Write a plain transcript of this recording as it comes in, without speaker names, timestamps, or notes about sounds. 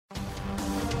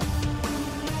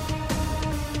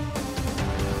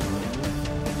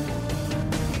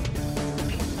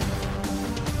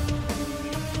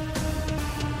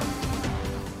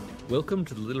Welcome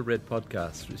to the Little Red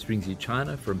Podcast, which brings you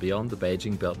China from beyond the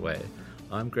Beijing Beltway.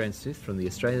 I'm Grant Smith from the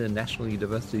Australian National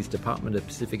University's Department of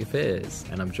Pacific Affairs,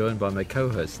 and I'm joined by my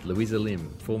co-host, Louisa Lim,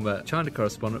 former China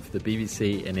correspondent for the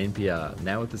BBC and NPR,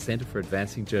 now at the Centre for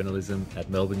Advancing Journalism at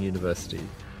Melbourne University.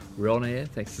 We're on air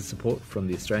thanks to support from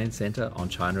the Australian Centre on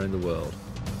China and the World.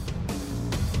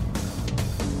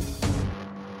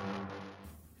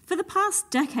 For the past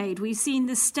decade, we've seen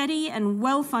the steady and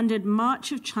well-funded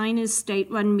march of China's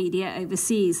state-run media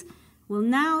overseas. Well,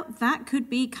 now that could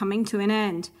be coming to an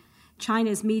end.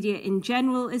 China's media in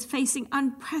general is facing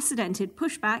unprecedented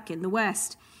pushback in the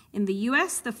West. In the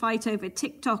US, the fight over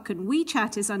TikTok and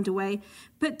WeChat is underway,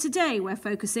 but today we're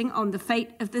focusing on the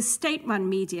fate of the state-run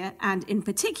media and, in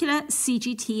particular,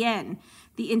 CGTN,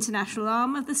 the international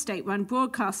arm of the state-run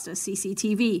broadcaster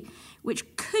CCTV,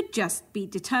 which could just be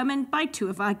determined by two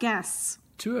of our guests.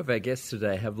 Two of our guests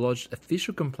today have lodged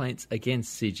official complaints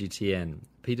against CGTN.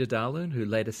 Peter Darloon, who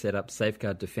later set up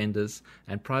Safeguard Defenders,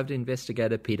 and private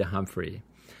investigator Peter Humphrey.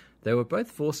 They were both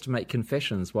forced to make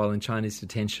confessions while in Chinese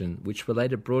detention, which were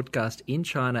later broadcast in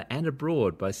China and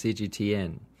abroad by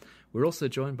CGTN. We're also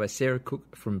joined by Sarah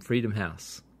Cook from Freedom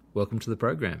House. Welcome to the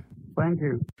program. Thank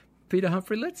you. Peter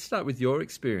Humphrey, let's start with your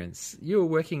experience. You were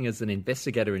working as an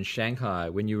investigator in Shanghai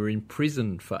when you were in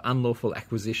prison for unlawful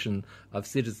acquisition of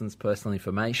citizens' personal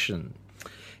information.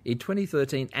 In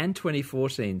 2013 and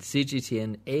 2014,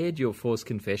 CGTN aired your forced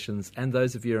confessions and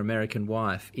those of your American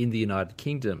wife in the United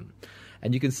Kingdom.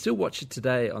 And you can still watch it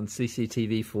today on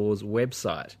CCTV4's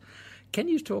website. Can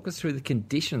you talk us through the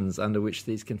conditions under which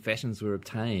these confessions were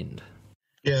obtained?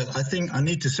 Yeah, I think I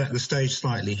need to set the stage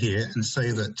slightly here and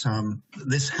say that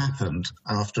this happened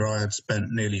after I had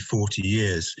spent nearly 40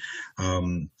 years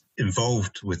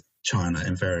involved with China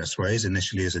in various ways,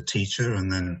 initially as a teacher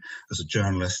and then as a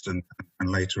journalist and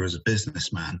later as a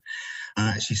businessman. I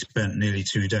actually spent nearly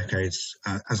 2 decades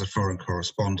as a foreign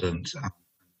correspondent.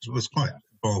 Was quite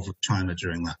involved with China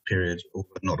during that period,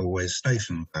 but not always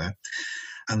stationed there.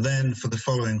 And then for the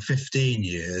following 15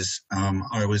 years,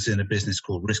 I was in a business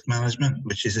called risk management,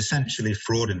 which is essentially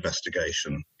fraud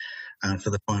investigation. And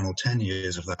for the final 10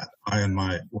 years of that, I and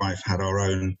my wife had our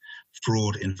own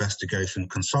fraud investigation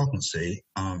consultancy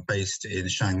based in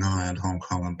Shanghai and Hong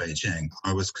Kong and Beijing.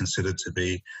 I was considered to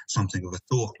be something of a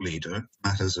thought leader,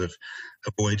 matters of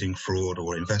avoiding fraud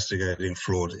or investigating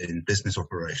fraud in business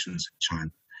operations in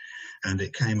China. And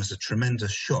it came as a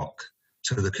tremendous shock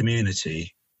to the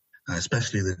community,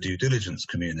 especially the due diligence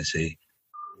community,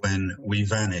 when we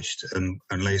vanished and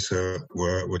later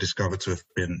were discovered to have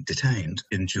been detained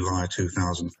in July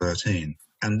 2013.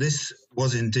 And this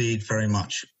was indeed very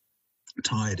much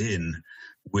tied in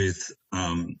with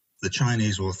the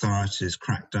Chinese authorities'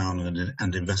 crackdown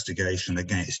and investigation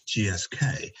against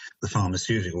GSK, the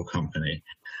pharmaceutical company.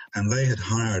 And they had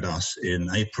hired us in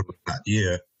April of that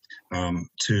year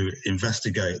to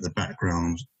investigate the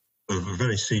background of a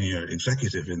very senior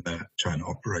executive in their China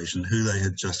operation who they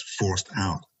had just forced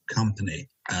out the company.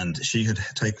 And she had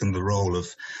taken the role of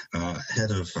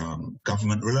head of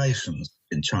government relations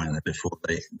in China before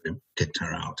they kicked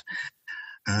her out.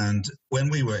 And when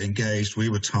we were engaged, we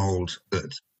were told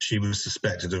that she was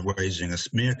suspected of waging a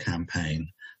smear campaign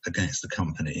against the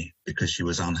company because she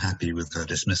was unhappy with her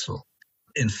dismissal.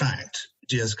 In fact,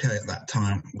 GSK at that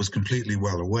time was completely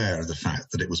well aware of the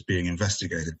fact that it was being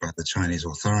investigated by the Chinese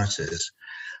authorities,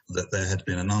 that there had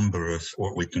been a number of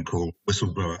what we can call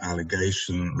whistleblower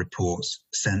allegation reports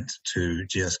sent to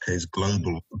GSK's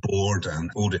global board and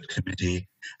audit committee,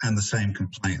 and the same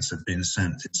complaints had been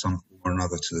sent in some form or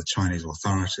another to the Chinese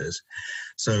authorities.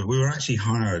 So we were actually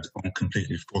hired on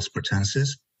completely false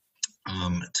pretenses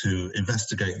to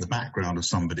investigate the background of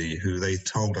somebody who they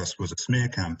told us was a smear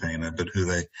campaigner, but who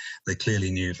they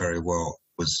clearly knew very well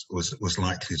was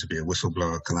likely to be a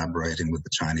whistleblower collaborating with the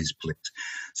Chinese police.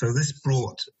 So this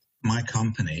brought my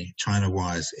company,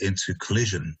 ChinaWise, into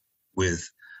collision with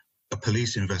a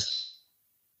police investigation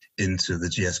into the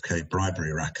GSK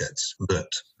bribery rackets, that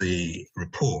the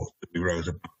report that we wrote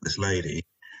about this lady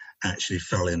actually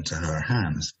fell into her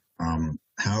hands.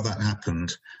 How that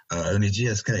happened, only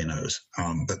GSK knows,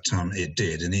 but it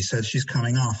did. And he said, she's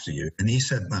coming after you. And he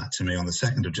said that to me on the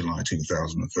 2nd of July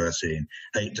 2013.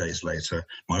 8 days later,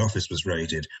 my office was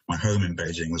raided. My home in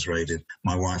Beijing was raided.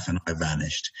 My wife and I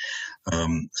vanished.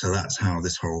 So that's how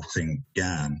this whole thing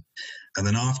began. And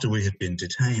then after we had been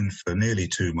detained for nearly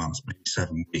 2 months, maybe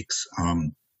 7 weeks,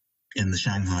 in the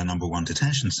Shanghai No. 1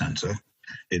 detention center,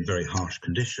 in very harsh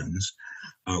conditions,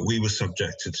 we were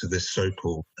subjected to this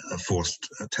so-called forced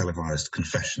televised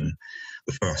confession,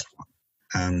 the first one.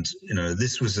 And,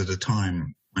 this was at a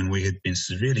time when we had been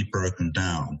severely broken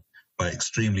down by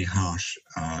extremely harsh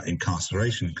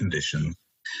incarceration conditions,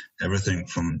 everything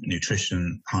from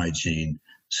nutrition, hygiene,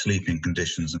 sleeping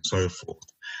conditions, and so forth,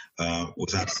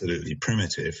 was absolutely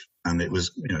primitive. And it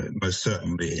was, most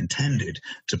certainly intended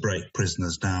to break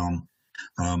prisoners down,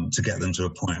 to get them to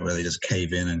a point where they just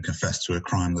cave in and confess to a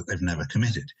crime that they've never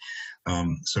committed.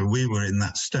 So we were in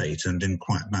that state and in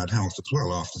quite bad health as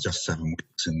well after just 7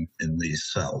 weeks in these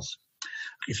cells.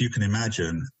 If you can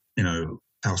imagine,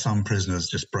 how some prisoners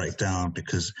just break down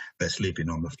because they're sleeping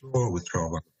on the floor with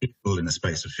 12 other people in a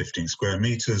space of 15 square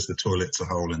meters. The toilet's a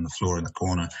hole in the floor in the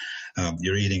corner.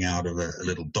 You're eating out of a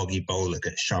little doggy bowl that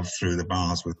gets shoved through the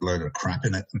bars with a load of crap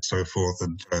in it and so forth.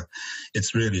 And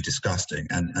it's really disgusting.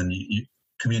 And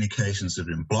communications have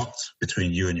been blocked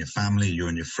between you and your family, you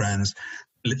and your friends,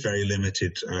 very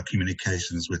limited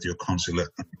communications with your consulate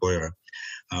employer.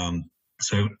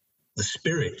 So the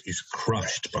spirit is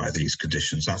crushed by these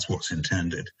conditions. That's what's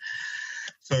intended.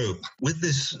 So with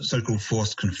this so-called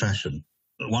forced confession,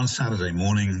 one Saturday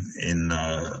morning in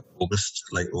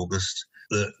late August,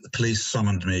 the police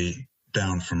summoned me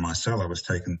down from my cell. I was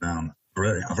taken down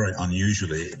very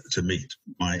unusually to meet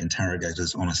my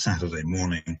interrogators on a Saturday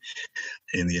morning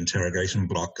in the interrogation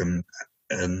block.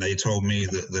 And they told me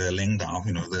that their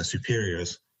Lingdao, their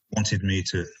superiors, wanted me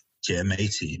to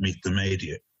meet the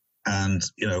media. And,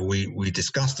 we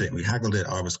discussed it, we haggled it.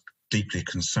 I was deeply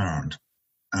concerned.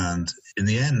 And in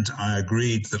the end, I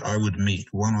agreed that I would meet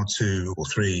 1 or 2 or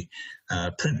 3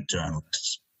 print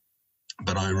journalists,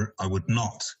 but I would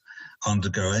not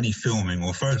undergo any filming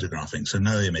or photographing, so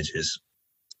no images.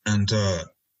 And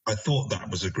I thought that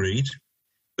was agreed.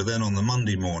 But then on the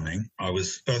Monday morning, I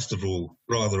was, first of all,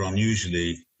 rather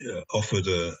unusually offered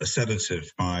a sedative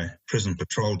by a prison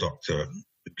patrol doctor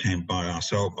who came by our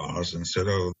cell bars and said,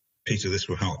 "Oh, Peter, this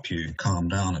will help you calm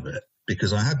down a bit,"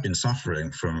 because I had been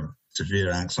suffering from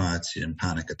severe anxiety and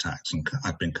panic attacks, and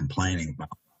I'd been complaining about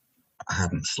it. I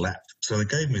hadn't slept. So they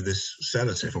gave me this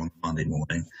sedative on Monday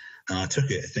morning, and I took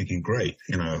it thinking, great,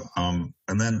 and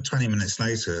then 20 minutes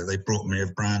later, they brought me a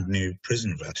brand new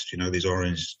prison vest, these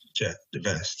orange jet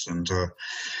vests, and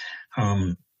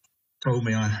told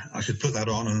me I should put that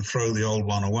on and throw the old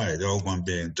one away, the old one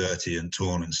being dirty and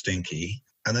torn and stinky.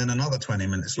 And then another 20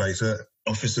 minutes later,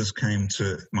 officers came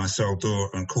to my cell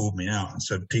door and called me out and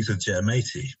said, "Peter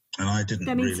Giametti." And I didn't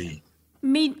really...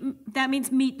 That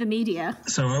means meet the media.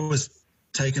 So I was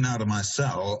taken out of my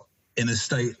cell in a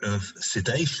state of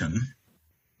sedation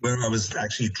where I was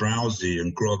actually drowsy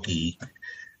and groggy.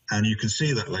 And you can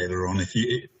see that later on. If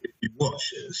you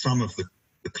watch some of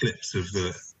the clips of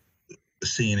the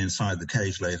scene inside the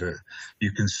cage later,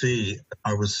 you can see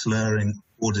I was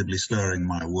audibly slurring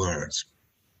my words.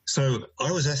 So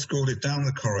I was escorted down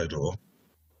the corridor,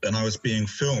 and I was being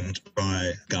filmed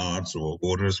by guards or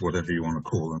warders, whatever you want to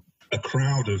call them. A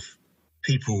crowd of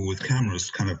people with cameras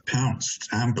kind of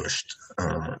ambushed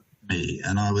me,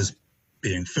 and I was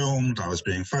being filmed, I was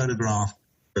being photographed.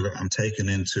 I'm taken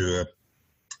into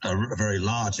a very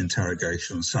large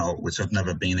interrogation cell, which I've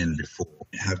never been in before.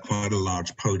 It had quite a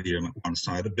large podium at one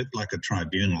side, a bit like a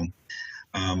tribunal.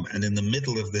 And in the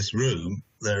middle of this room,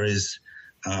 there is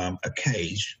a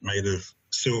cage made of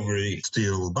silvery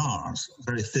steel bars,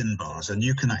 very thin bars, and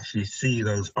you can actually see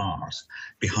those bars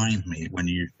behind me when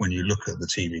you look at the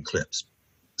TV clips.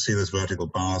 See those vertical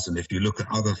bars, and if you look at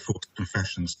other forced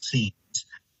confessions scenes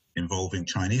involving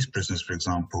Chinese prisoners, for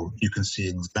example, you can see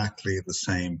exactly the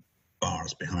same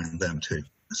bars behind them too.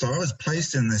 So I was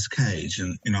placed in this cage,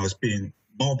 and I was being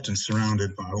mobbed and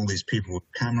surrounded by all these people with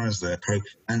cameras. They're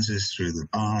poking lenses through the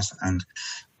bars, and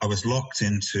I was locked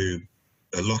into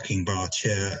a locking bar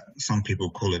chair. Some people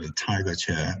call it a tiger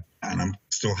chair, and I'm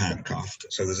still handcuffed.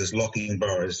 So there's this locking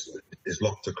bar is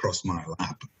locked across my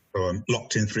lap. So I'm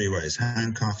locked in 3 ways: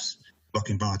 handcuffs,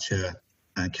 locking bar chair,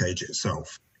 and cage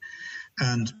itself.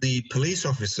 And the police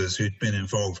officers who'd been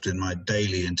involved in my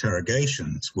daily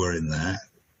interrogations were in there.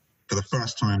 For the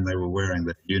first time, they were wearing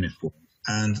their uniform.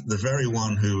 And the very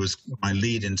one who was my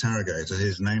lead interrogator,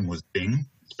 his name was Ding,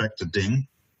 Inspector Ding,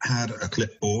 had a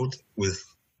clipboard with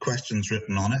questions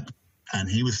written on it, and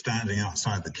he was standing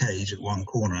outside the cage at one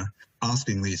corner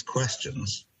asking these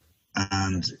questions.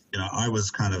 And I was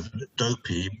kind of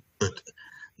dopey, but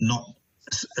not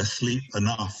asleep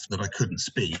enough that I couldn't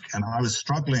speak, and I was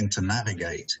struggling to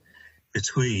navigate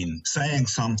between saying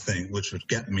something which would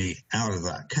get me out of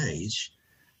that cage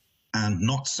and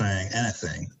not saying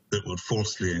anything that would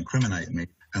falsely incriminate me.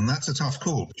 And that's a tough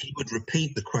call. He would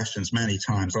repeat the questions many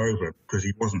times over because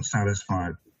he wasn't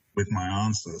satisfied with my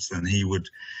answers, and he would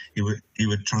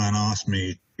try and ask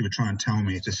me, he would try and tell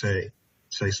me to say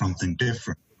something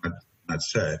different. I'd I'd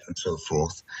said and so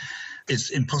forth.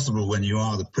 It's impossible when you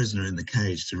are the prisoner in the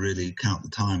cage to really count the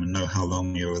time and know how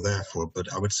long you were there for,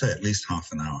 but I would say at least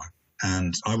half an hour.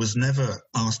 And I was never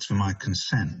asked for my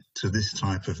consent to this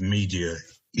type of media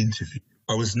interview.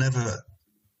 I was never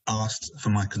asked for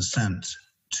my consent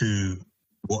to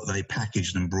what they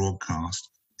packaged and broadcast,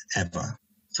 ever.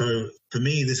 So for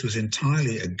me, this was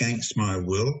entirely against my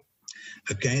will,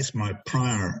 against my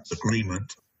prior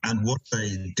agreement, and what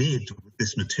they did with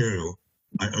this material,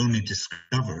 I only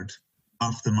discovered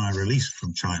after my release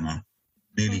from China,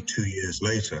 nearly 2 years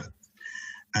later.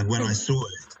 And when I saw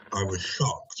it, I was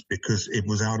shocked because it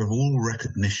was out of all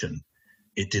recognition.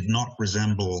 It did not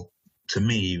resemble, to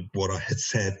me, what I had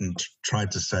said and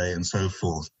tried to say and so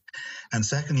forth. And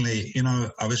secondly,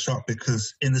 I was shocked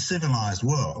because in the civilized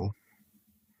world,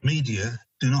 media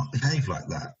do not behave like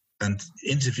that. And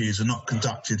interviews are not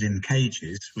conducted in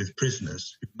cages with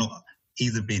prisoners who've not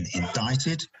either been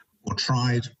indicted or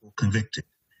tried or convicted.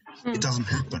 It doesn't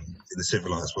happen in the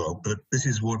civilized world, but this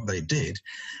is what they did.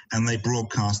 And they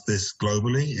broadcast this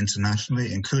globally,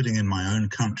 internationally, including in my own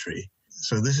country.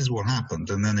 So this is what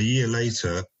happened. And then a year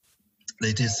later,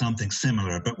 they did something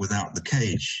similar, but without the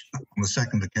cage on the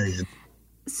second occasion.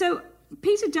 So,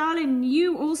 Peter Darling,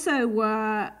 you also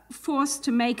were forced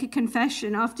to make a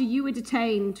confession after you were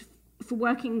detained for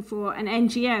working for an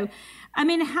NGO. I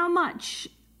mean, how much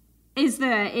is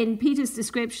there in Peter's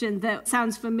description that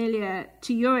sounds familiar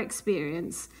to your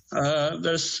experience?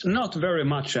 There's not very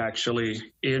much, actually,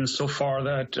 insofar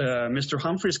that Mr.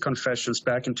 Humphrey's confessions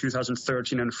back in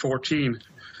 2013 and 14,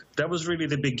 that was really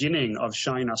the beginning of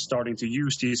China starting to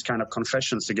use these kind of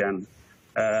confessions again.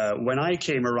 When I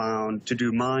came around to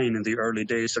do mine in the early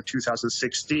days of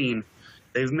 2016,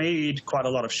 they've made quite a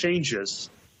lot of changes,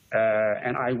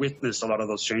 and I witnessed a lot of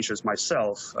those changes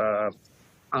myself.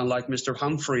 Unlike Mr.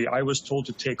 Humphrey, I was told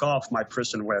to take off my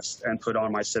prison vest and put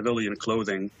on my civilian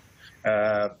clothing.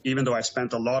 Even though I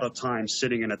spent a lot of time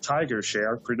sitting in a tiger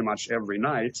chair pretty much every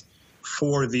night,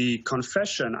 for the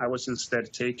confession, I was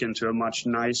instead taken to a much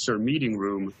nicer meeting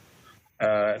room.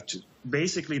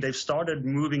 Basically, they've started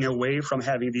moving away from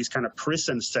having these kind of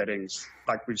prison settings,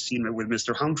 like we've seen with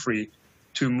Mr. Humphrey,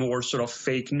 to more sort of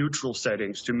fake neutral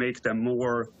settings to make them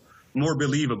more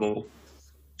believable.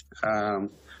 So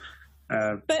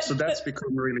that's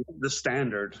become really the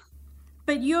standard.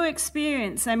 But your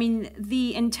experience, I mean,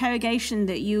 the interrogation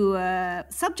that you were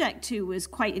subject to was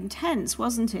quite intense,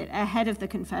 wasn't it, ahead of the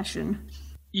confession?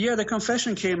 Yeah, the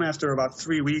confession came after about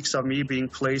 3 weeks of me being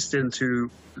placed into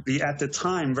the, at the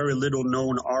time, very little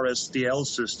known RSDL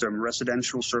system,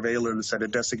 residential surveillance at a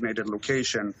designated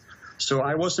location. So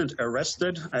I wasn't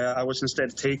arrested. I was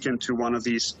instead taken to one of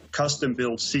these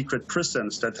custom-built secret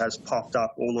prisons that has popped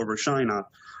up all over China,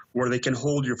 where they can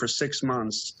hold you for 6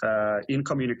 months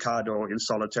incommunicado in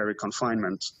solitary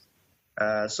confinement.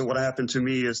 So what happened to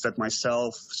me is that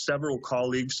myself, several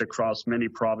colleagues across many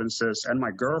provinces, and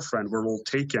my girlfriend were all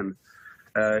taken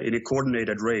in a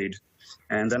coordinated raid.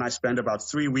 And then I spent about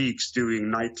 3 weeks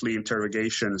doing nightly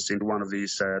interrogations in one of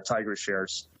these tiger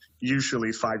chairs,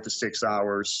 usually 5 to 6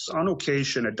 hours, on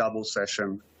occasion a double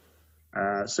session.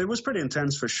 So it was pretty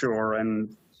intense for sure.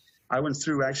 And I went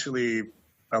through actually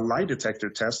a lie detector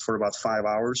test for about 5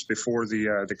 hours before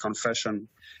the confession.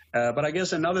 But I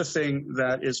guess another thing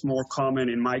that is more common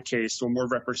in my case, or more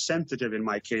representative in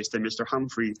my case than Mr.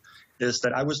 Humphrey, is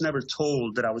that I was never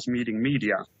told that I was meeting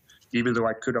media, even though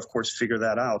I could, of course, figure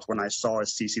that out when I saw a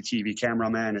CCTV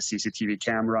cameraman, a CCTV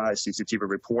camera, a CCTV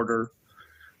reporter.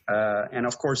 And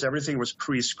of course, everything was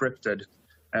pre-scripted,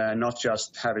 not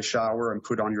just have a shower and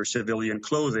put on your civilian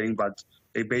clothing, but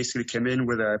they basically came in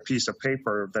with a piece of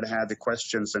paper that had the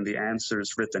questions and the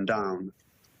answers written down.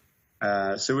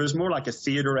 So it was more like a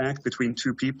theater act between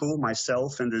two people,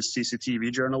 myself and this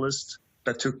CCTV journalist,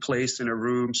 that took place in a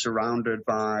room surrounded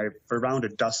by around a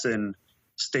dozen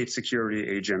state security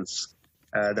agents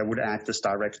that would act as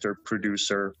director,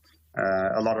 producer,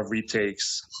 a lot of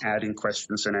retakes, adding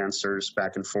questions and answers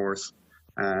back and forth.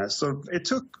 So it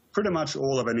took pretty much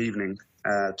all of an evening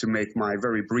to make my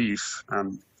very brief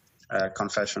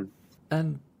confession.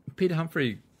 And Peter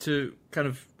Humphrey, to kind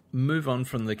of move on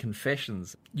from the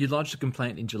confessions, you lodged a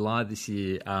complaint in July this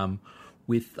year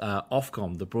with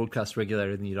Ofcom, the broadcast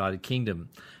regulator in the United Kingdom,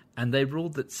 and they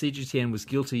ruled that CGTN was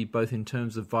guilty both in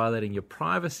terms of violating your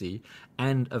privacy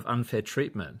and of unfair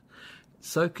treatment.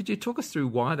 So could you talk us through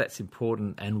why that's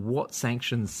important and what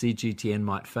sanctions CGTN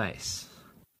might face?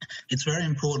 It's very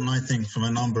important, I think, from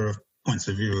a number of points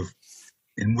of view of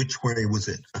in which way was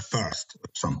it a first of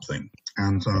something.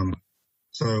 And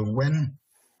so when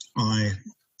I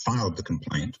filed the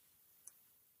complaint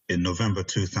in November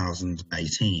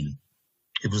 2018,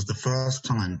 It was the first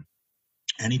time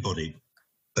anybody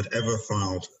had ever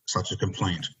filed such a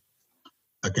complaint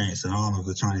against an arm of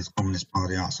the Chinese Communist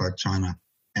Party outside China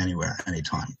anywhere,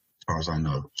 anytime, as far as I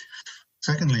know.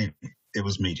 Secondly, it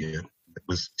was media. It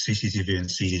was CCTV and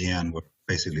CGTN were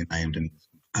basically named.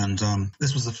 And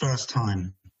this was the first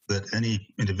time that any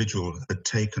individual had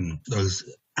taken those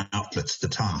outlets to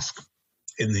task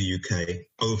in the UK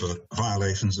over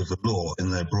violations of the law in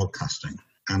their broadcasting.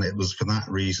 And it was for that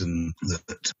reason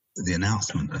that the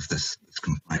announcement of this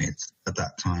complaint at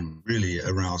that time really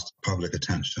aroused public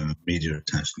attention, media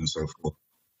attention, and so forth.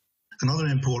 Another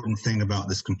important thing about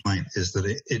this complaint is that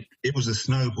it was a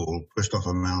snowball pushed off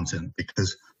a mountain,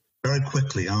 because very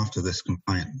quickly after this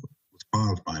complaint was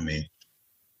filed by me,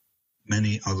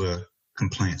 many other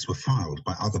complaints were filed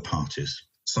by other parties.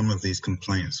 Some of these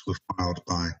complaints were filed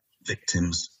by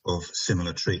victims of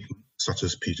similar treatment, such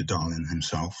as Peter Darlin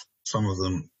himself. Some of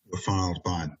them were filed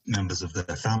by members of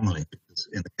their family, because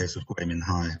in the case of Gui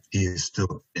Minhai, he is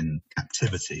still in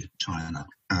captivity in China,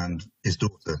 and his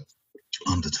daughter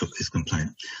undertook his complaint.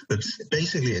 But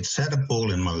basically, it set a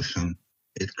ball in motion.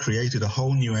 It created a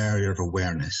whole new area of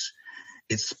awareness.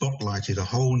 It spotlighted a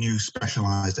whole new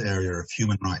specialized area of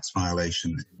human rights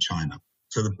violation in China.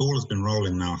 So the ball has been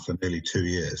rolling now for nearly 2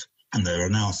 years, and there are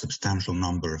now a substantial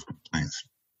number of complaints.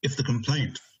 If the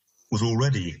complaint was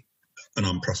already an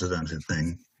unprecedented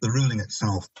thing, the ruling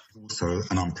itself is also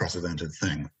an unprecedented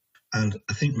thing. And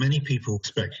I think many people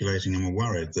speculating and were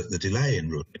worried that the delay in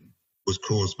ruling was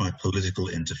caused by political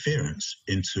interference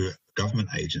into a government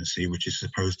agency which is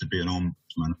supposed to be an ombudsman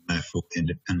and therefore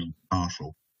independent and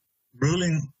impartial.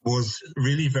 Ruling was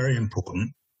really very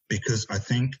important because I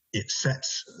think it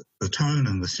sets the tone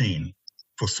and the scene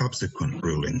for subsequent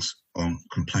rulings on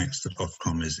complaints that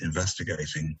Ofcom is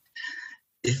investigating.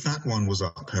 If that one was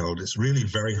upheld, it's really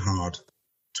very hard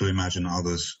to imagine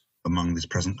others among these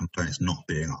present complaints not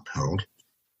being upheld.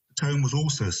 The tone was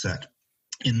also set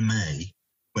in May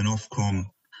when Ofcom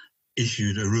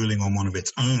issued a ruling on one of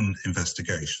its own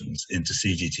investigations into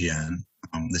CGTN.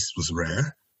 This was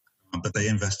rare, but they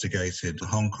investigated the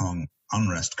Hong Kong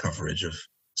unrest coverage of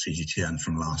CGTN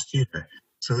from last year.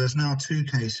 So there's now 2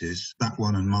 cases, that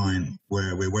one and mine,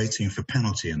 where we're waiting for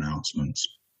penalty announcements,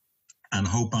 and a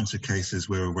whole bunch of cases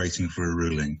where we're waiting for a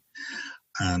ruling.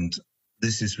 And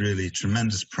this is really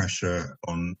tremendous pressure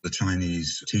on the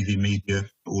Chinese TV media,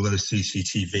 although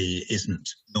CCTV isn't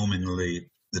nominally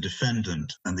the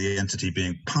defendant and the entity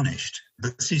being punished.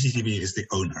 But CCTV is the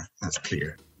owner, that's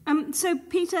clear. So,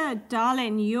 Peter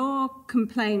Darlin, your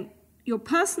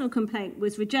personal complaint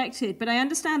was rejected, but I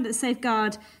understand that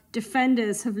Safeguard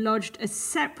defenders have lodged a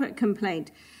separate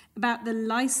complaint about the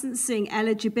licensing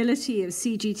eligibility of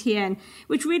CGTN,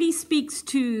 which really speaks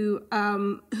to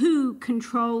who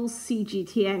controls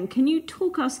CGTN. Can you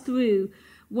talk us through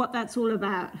what that's all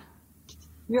about?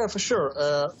 Yeah, for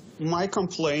sure. My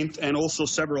complaint and also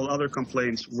several other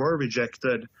complaints were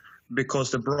rejected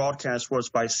because the broadcast was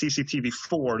by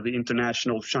CCTV4, the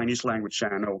international Chinese language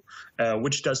channel,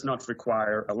 which does not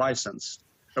require a license.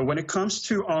 When it comes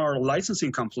to our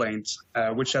licensing complaints,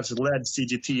 which has led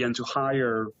CGTN to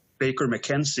hire Baker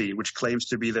McKenzie, which claims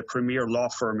to be the premier law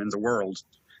firm in the world,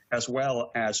 as well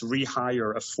as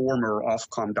rehire a former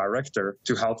Ofcom director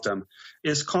to help them,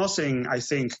 is causing, I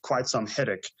think, quite some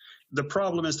headache. The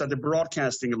problem is that the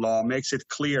broadcasting law makes it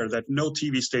clear that no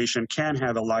TV station can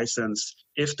have a license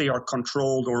if they are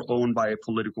controlled or owned by a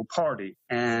political party.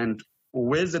 And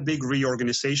with the big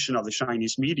reorganization of the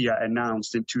Chinese media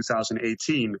announced in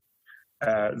 2018,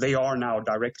 they are now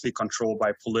directly controlled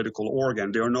by political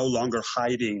organ. They are no longer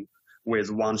hiding with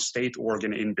one state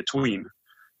organ in between.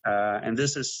 And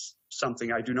this is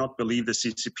something I do not believe the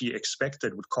CCP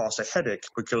expected would cause a headache,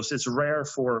 because it's rare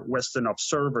for Western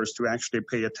observers to actually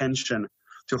pay attention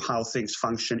to how things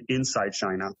function inside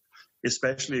China,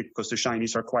 especially because the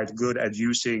Chinese are quite good at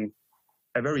using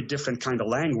a very different kind of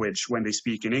language when they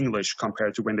speak in English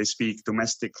compared to when they speak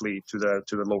domestically to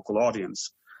the local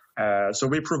audience. So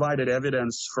we provided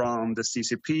evidence from the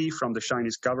CCP, from the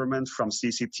Chinese government, from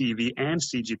CCTV and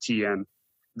CGTN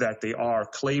that they are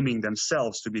claiming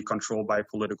themselves to be controlled by a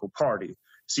political party.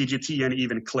 CGTN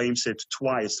even claims it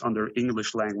twice on their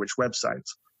English language website.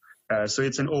 So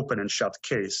it's an open and shut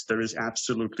case. There is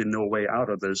absolutely no way out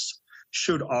of this,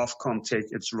 should Ofcom take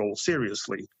its role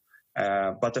seriously.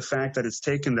 But the fact that it's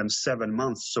taken them 7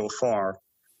 months so far,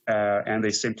 and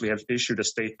they simply have issued a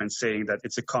statement saying that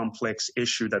it's a complex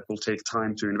issue that will take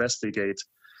time to investigate,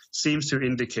 seems to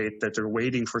indicate that they're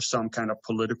waiting for some kind of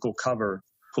political cover,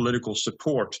 political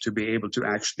support to be able to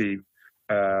actually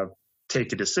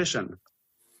take a decision.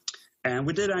 And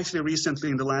we did actually recently,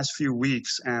 in the last few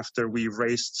weeks, after we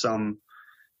raised some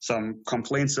some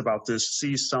complaints about this,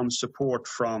 see some support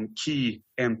from key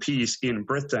MPs in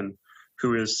Britain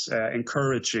who is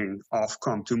encouraging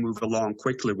Ofcom to move along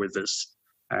quickly with this.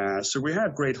 So we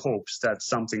have great hopes that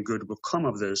something good will come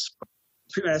of this.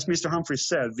 As Mr. Humphreys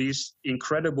said, these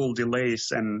incredible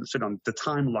delays and the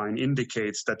timeline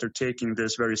indicates that they're taking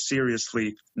this very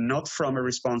seriously, not from a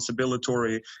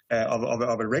responsibility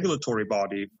of a regulatory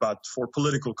body, but for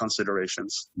political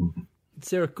considerations. Mm-hmm.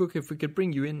 Sarah Cook, if we could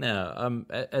bring you in now.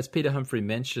 As Peter Humphrey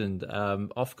mentioned,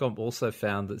 Ofcom also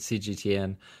found that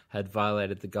CGTN had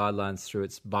violated the guidelines through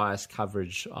its biased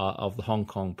coverage of the Hong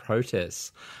Kong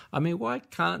protests. I mean, why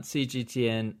can't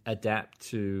CGTN adapt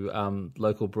to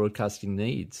local broadcasting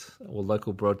needs or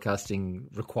local broadcasting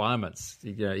requirements,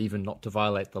 even not to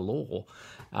violate the law?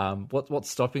 What's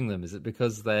stopping them? Is it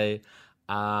because they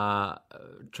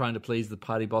trying to please the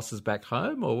party bosses back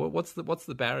home, or what's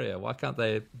the barrier? Why can't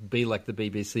they be like the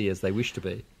BBC as they wish to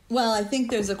be? Well, I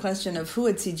think there's a question of who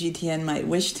at CGTN might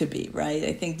wish to be, right?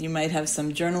 I think you might have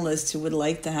some journalists who would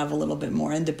like to have a little bit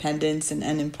more independence and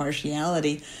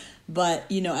impartiality. But,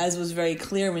 as was very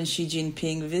clear when Xi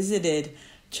Jinping visited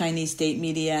Chinese state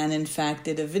media and, in fact,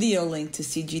 did a video link to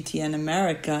CGTN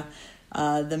America,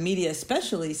 the media,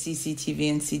 especially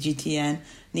CCTV and CGTN,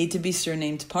 need to be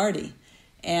surnamed party.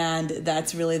 And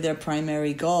that's really their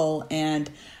primary goal. And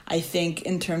I think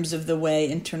in terms of the way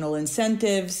internal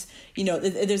incentives,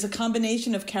 there's a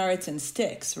combination of carrots and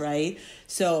sticks, right?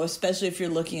 So especially if you're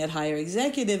looking at higher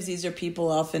executives, these are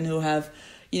people often who have,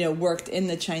 worked in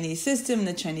the Chinese system,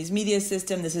 the Chinese media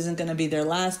system. This isn't going to be their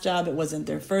last job. It wasn't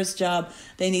their first job.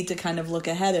 They need to kind of look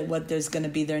ahead at what there's going to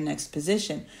be their next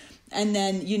position. And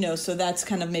then, so that's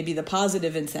kind of maybe the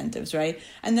positive incentives, right?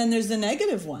 And then there's the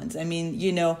negative ones. I mean,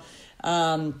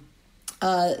 the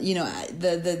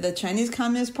Chinese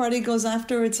Communist Party goes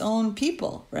after its own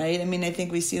people, right? I mean, I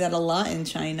think we see that a lot in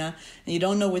China, and you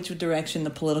don't know which direction the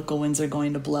political winds are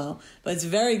going to blow. But it's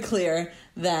very clear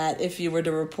that if you were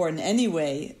to report in any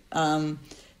way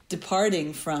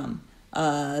departing from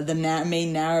the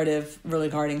main narrative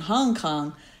regarding Hong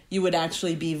Kong, you would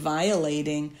actually be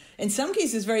violating, in some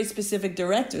cases, very specific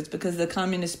directives, because the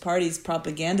Communist Party's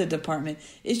propaganda department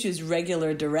issues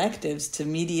regular directives to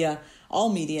media, all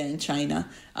media in China,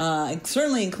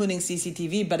 certainly including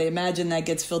CCTV, but I imagine that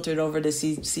gets filtered over to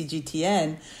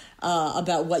CGTN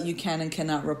about what you can and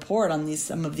cannot report on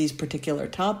some of these particular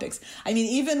topics. I mean,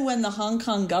 even when the Hong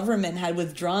Kong government had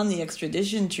withdrawn the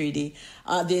extradition treaty,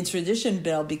 the extradition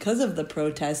bill, because of the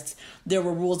protests, there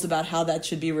were rules about how that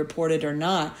should be reported or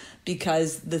not,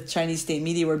 because the Chinese state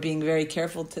media were being very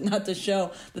careful not to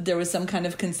show that there was some kind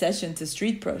of concession to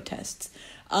street protests.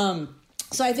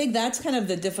 So I think that's kind of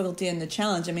the difficulty and the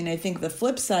challenge. I mean, I think the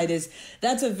flip side is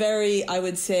that's a very, I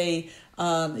would say,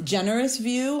 generous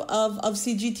view of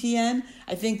CGTN.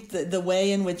 I think the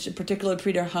way in which, in particular,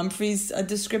 Peter Humphrey's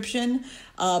description,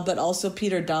 but also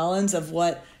Peter Dahlen's of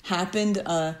what happened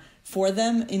for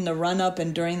them in the run-up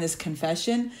and during this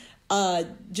confession,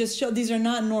 just show these are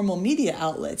not normal media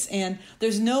outlets. And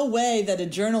there's no way that a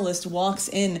journalist walks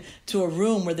in to a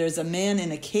room where there's a man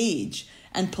in a cage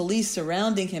and police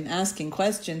surrounding him asking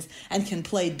questions and can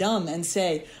play dumb and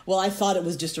say, well, I thought it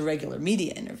was just a regular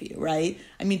media interview, right?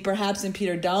 I mean, perhaps in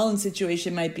Peter Dahlen's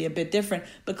situation might be a bit different,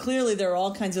 but clearly there are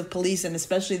all kinds of police, and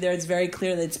especially there, it's very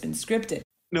clear that it's been scripted.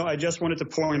 No, I just wanted to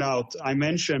point out, I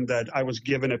mentioned that I was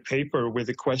given a paper with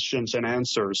the questions and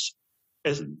answers.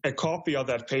 A copy of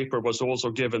that paper was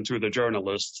also given to the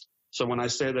journalists. So when I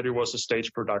say that it was a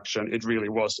stage production, it really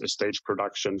was a stage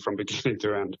production from beginning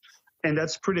to end. And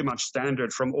that's pretty much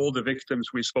standard from all the victims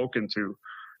we've spoken to.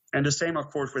 And the same,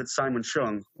 of course, with Simon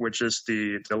Chung, which is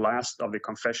the last of the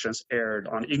confessions aired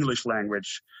on English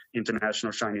language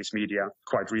international Chinese media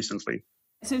quite recently.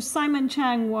 So Simon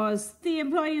Chang was the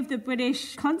employee of the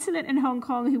British consulate in Hong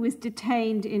Kong who was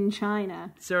detained in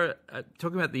China. Sarah,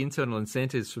 talking about the internal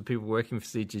incentives for people working for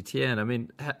CGTN, I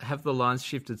mean, have the lines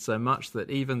shifted so much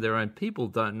that even their own people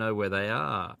don't know where they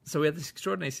are? So we have this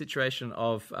extraordinary situation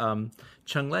of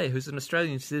Chung Lei, who's an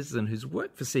Australian citizen who's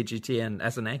worked for CGTN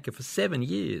as an anchor for 7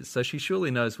 years, so she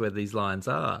surely knows where these lines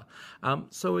are.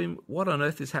 So what on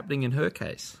earth is happening in her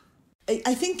case?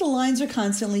 I think the lines are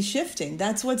constantly shifting.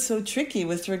 That's what's so tricky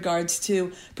with regards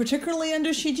to, particularly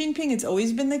under Xi Jinping. It's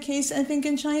always been the case, I think,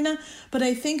 in China. But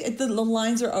I think the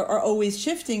lines are always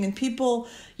shifting, and people,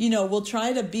 will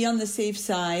try to be on the safe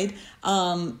side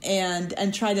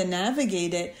and try to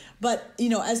navigate it. But,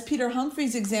 as Peter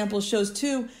Humphrey's example shows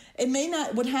too, it may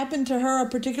not, what happened to her, a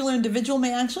particular individual,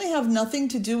 may actually have nothing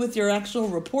to do with your actual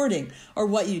reporting or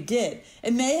what you did.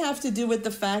 It may have to do with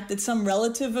the fact that some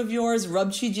relative of yours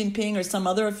rubbed Xi Jinping or some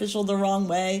other official the wrong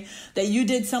way, that you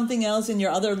did something else in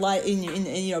your other life,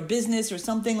 in your business or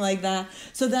something like that.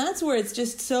 So that's where it's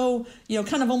just so,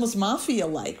 kind of almost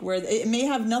mafia-like, where it may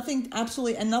have nothing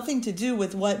to do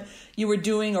with what you were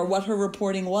doing or what her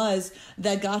reporting was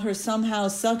that got her somehow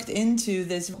sucked into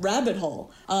this rabbit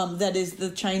hole that is the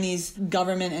Chinese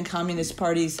government and Communist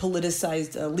Party's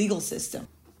politicized legal system.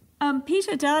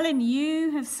 Peter Darlin,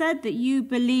 you have said that you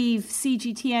believe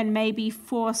CGTN may be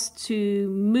forced to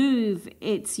move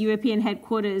its European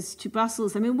headquarters to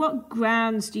Brussels. I mean, what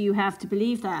grounds do you have to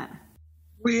believe that?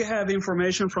 We have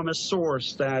information from a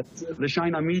source that the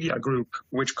China Media Group,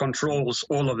 which controls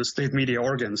all of the state media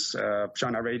organs,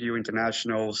 China Radio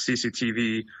International,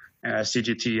 CCTV,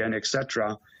 CGTN,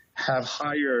 etc., have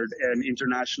hired an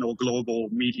international global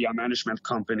media management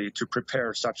company to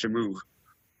prepare such a move.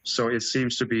 So it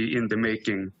seems to be in the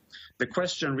making. The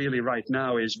question really right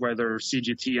now is whether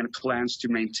CGTN plans to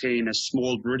maintain a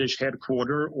small British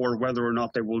headquarters or whether or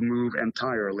not they will move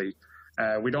entirely.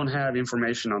 We don't have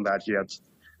information on that yet.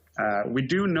 We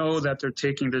do know that they're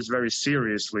taking this very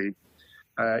seriously.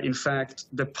 In fact,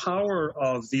 the power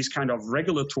of these kind of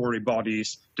regulatory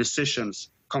bodies' decisions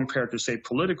compared to, say,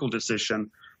 political decision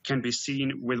can be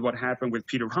seen with what happened with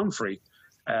Peter Humphrey.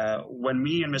 When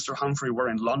me and Mr. Humphrey were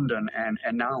in London and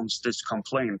announced this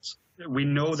complaint, we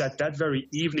know that that very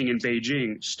evening in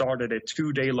Beijing started a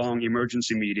 2-day-long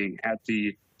emergency meeting at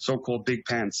the so-called Big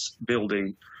Pants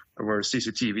building where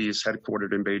CCTV is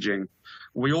headquartered in Beijing.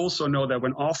 We also know that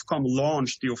when Ofcom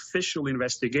launched the official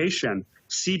investigation,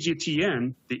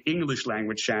 CGTN, the English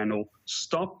language channel,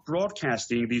 stopped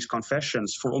broadcasting these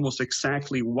confessions for almost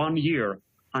exactly 1 year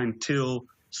until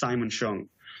Simon Chung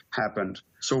happened.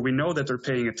 So we know that they're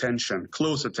paying attention,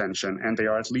 close attention, and they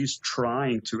are at least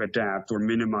trying to adapt or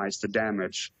minimize the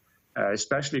damage,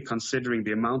 especially considering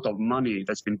the amount of money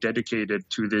that's been dedicated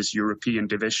to this European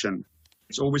division.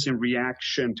 It's always in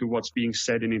reaction to what's being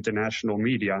said in international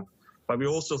media. But we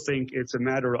also think it's a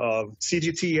matter of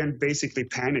CGTN basically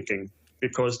panicking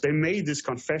because they made this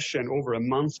confession over a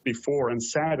month before and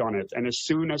sat on it. And as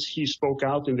soon as he spoke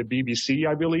out in the BBC,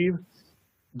 I believe,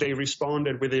 they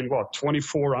responded within,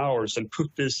 24 hours and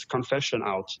put this confession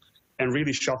out and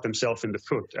really shot themselves in the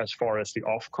foot as far as the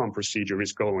Ofcom procedure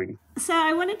is going. So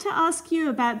I wanted to ask you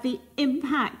about the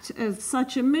impact of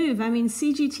such a move. I mean,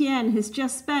 CGTN has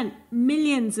just spent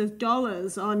millions of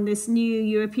dollars on this new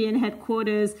European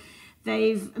headquarters.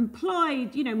 They've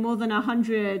employed, more than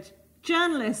 100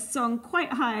 journalists on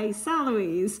quite high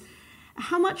salaries.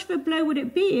 How much of a blow would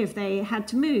it be if they had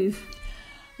to move?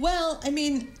 Well, I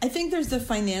mean, I think there's the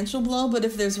financial blow, but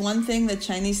if there's one thing that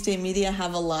Chinese state media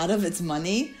have a lot of, it's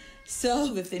money.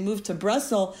 So if they move to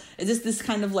Brussels, is this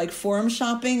kind of like forum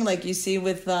shopping like you see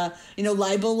with,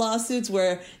 libel lawsuits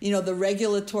where, the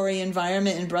regulatory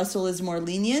environment in Brussels is more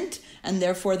lenient and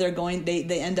therefore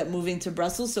they end up moving to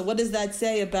Brussels. So what does that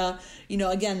say about,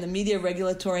 again, the media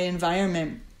regulatory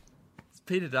environment?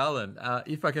 Peter Darlin,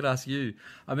 if I could ask you,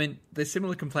 I mean, there's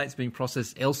similar complaints being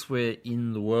processed elsewhere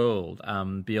in the world,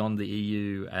 beyond the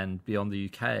EU and beyond the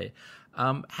UK.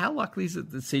 How likely is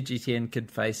it that CGTN could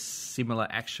face similar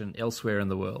action elsewhere in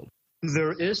the world?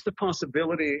 There is the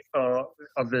possibility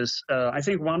of this. I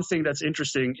think one thing that's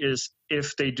interesting is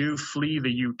if they do flee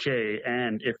the UK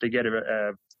and if they get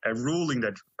a ruling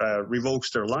that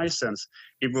revokes their license,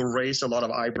 it will raise a lot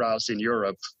of eyebrows in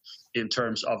Europe in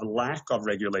terms of lack of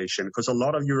regulation, because a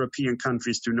lot of European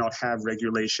countries do not have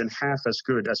regulation half as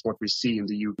good as what we see in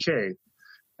the UK.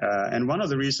 And one of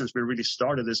the reasons we really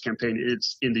started this campaign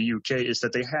in the UK is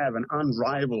that they have an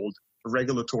unrivaled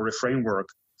regulatory framework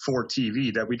for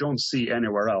TV that we don't see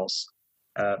anywhere else.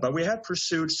 But we have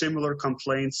pursued similar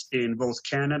complaints in both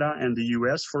Canada and the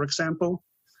US, for example.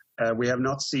 We have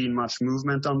not seen much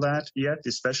movement on that yet,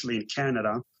 especially in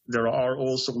Canada. There are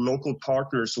also local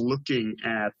partners looking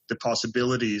at the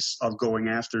possibilities of going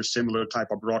after similar type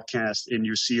of broadcast in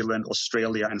New Zealand,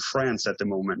 Australia, and France at the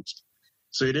moment.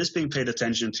 So it is being paid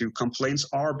attention to. Complaints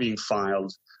are being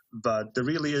filed, but there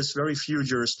really is very few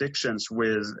jurisdictions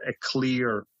with a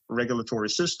clear regulatory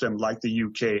system like the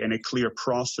UK and a clear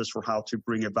process for how to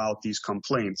bring about these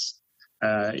complaints.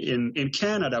 In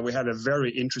Canada, we have a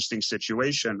very interesting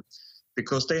situation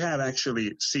because they have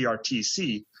actually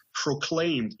CRTC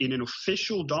proclaimed in an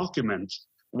official document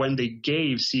when they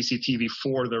gave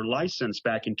CCTV4 their license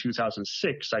back in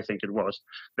 2006, I think it was,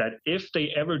 that if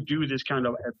they ever do this kind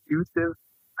of abusive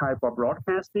type of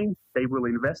broadcasting, they will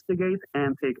investigate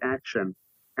and take action.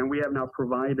 And we have now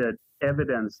provided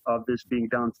evidence of this being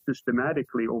done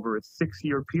systematically over a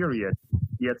 6-year period.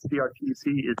 Yet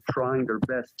CRTC is trying their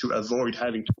best to avoid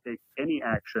having to take any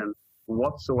action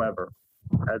whatsoever.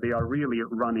 They are really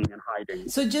running and hiding.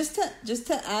 So just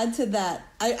to add to that,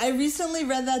 I recently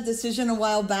read that decision a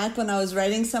while back when I was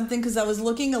writing something, because I was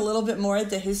looking a little bit more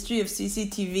at the history of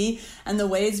CCTV and the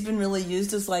way it's been really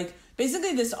used as like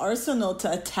basically this arsenal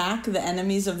to attack the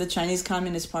enemies of the Chinese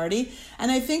Communist Party.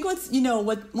 And I think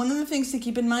one of the things to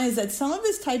keep in mind is that some of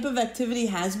this type of activity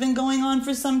has been going on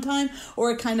for some time,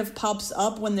 or it kind of pops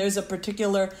up when there's a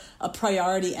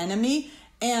priority enemy.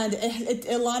 And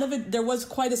a lot of it, there was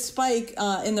quite a spike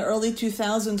in the early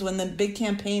 2000s when the big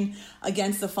campaign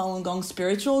against the Falun Gong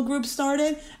spiritual group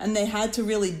started, and they had to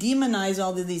really demonize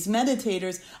all of these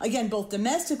meditators, again, both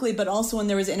domestically, but also when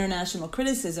there was international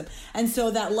criticism. And so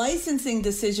that licensing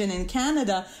decision in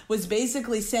Canada was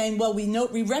basically saying, well,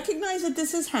 we recognize that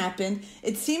this has happened.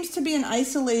 It seems to be an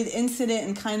isolated incident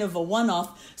and kind of a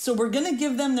one-off, so we're going to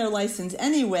give them their license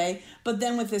anyway, but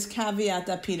then with this caveat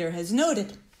that Peter has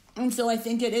noted. And so I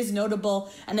think it is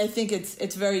notable, and I think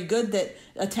it's very good that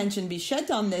attention be shed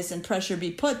on this and pressure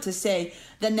be put to say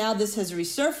that now this has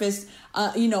resurfaced,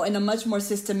 in a much more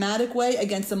systematic way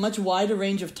against a much wider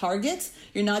range of targets.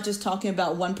 You're not just talking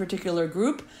about one particular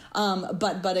group,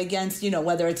 but against,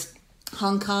 whether it's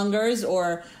Hong Kongers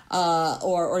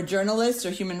or journalists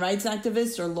or human rights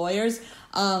activists or lawyers.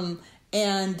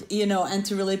 And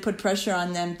to really put pressure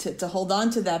on them to hold on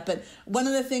to that. But one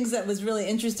of the things that was really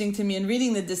interesting to me in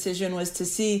reading the decision was to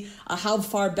see how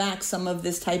far back some of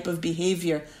this type of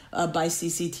behavior by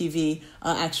CCTV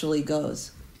actually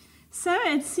goes.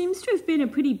 Sarah, it seems to have been a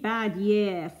pretty bad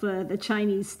year for the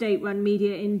Chinese state-run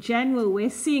media in general. We're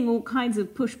seeing all kinds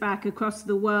of pushback across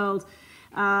the world.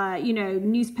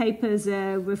 Newspapers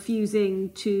are refusing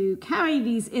to carry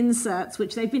these inserts,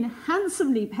 which they've been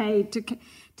handsomely paid to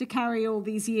carry all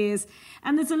these years.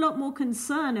 And there's a lot more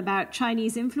concern about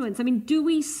Chinese influence. I mean, do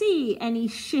we see any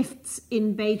shifts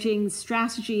in Beijing's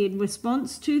strategy in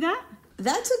response to that?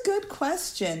 That's a good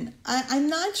question. I'm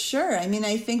not sure. I mean,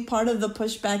 I think part of the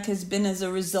pushback has been as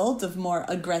a result of more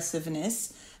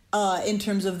aggressiveness in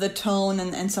terms of the tone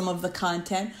and some of the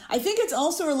content. I think it's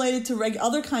also related to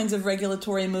other kinds of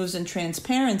regulatory moves and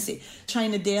transparency.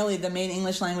 China Daily, the main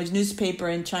English language newspaper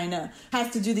in China, has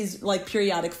to do these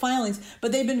periodic filings,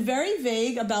 but they've been very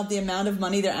vague about the amount of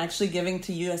money they're actually giving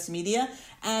to U.S. media.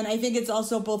 And I think it's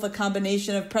also both a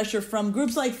combination of pressure from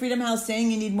groups like Freedom House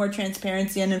saying you need more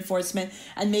transparency and enforcement,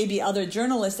 and maybe other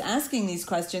journalists asking these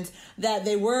questions, that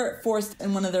they were forced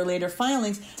in one of their later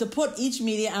filings to put each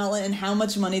media outlet and how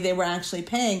much money they were actually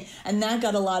paying. And that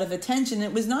got a lot of attention.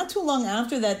 It was not too long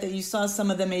after that you saw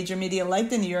some of the major media, like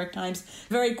the New York Times,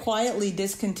 very quietly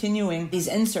discontinuing these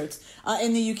inserts.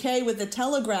 In the UK with the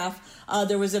Telegraph,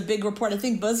 there was a big report, I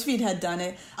think BuzzFeed had done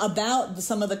it, about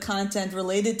some of the content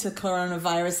related to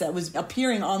coronavirus that was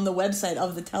appearing on the website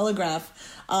of the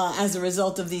Telegraph as a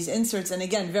result of these inserts. And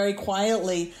again, very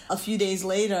quietly, a few days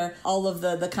later, all of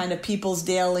the kind of People's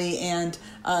Daily and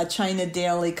China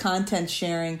Daily content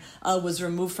sharing was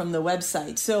removed from the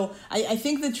website. So I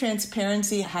think the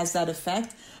transparency has that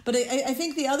effect. But I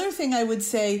think the other thing I would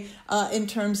say in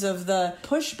terms of the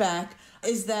pushback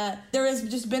is that there has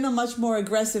just been a much more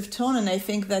aggressive tone, and I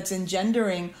think that's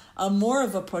engendering more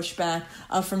of a pushback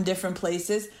from different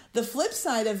places. The flip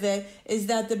side of it is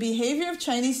that the behavior of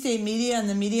Chinese state media and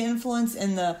the media influence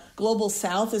in the global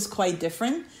south is quite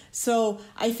different. So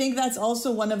I think that's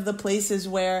also one of the places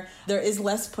where there is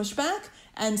less pushback.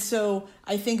 And so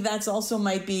I think that's also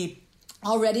might be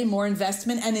already more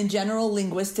investment and in general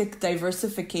linguistic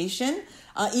diversification.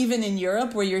 Even in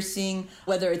Europe, where you're seeing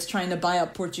whether it's trying to buy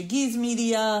up Portuguese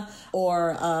media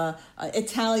or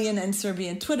Italian and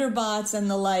Serbian Twitter bots and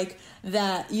the like,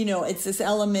 that, it's this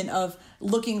element of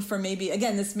looking for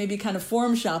this may be kind of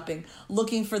forum shopping,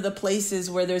 looking for the places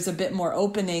where there's a bit more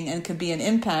opening and could be an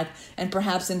impact, and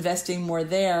perhaps investing more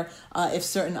there if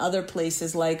certain other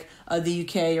places like the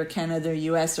UK or Canada or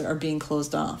US are being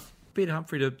closed off. Peter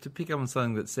Humphrey, to pick up on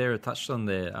something that Sarah touched on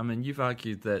there, I mean, you've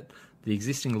argued that the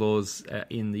existing laws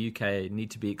in the UK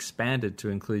need to be expanded to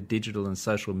include digital and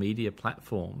social media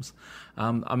platforms.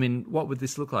 What would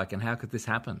this look like, and how could this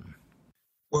happen?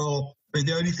 Well,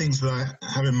 the only things that I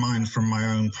have in mind from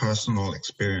my own personal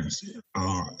experience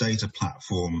are data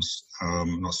platforms,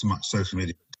 not so much social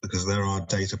media, because there are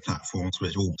data platforms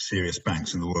which all serious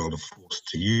banks in the world are forced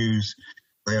to use.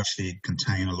 They actually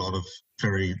contain a lot of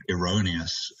very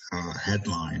erroneous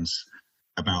headlines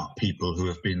about people who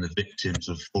have been the victims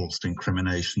of false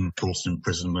incrimination, false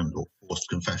imprisonment, or forced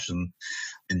confession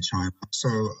in China. So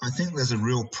I think there's a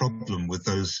real problem with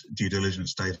those due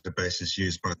diligence databases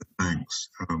used by the banks.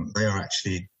 They are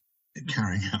actually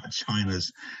carrying out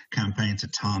China's campaign to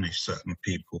tarnish certain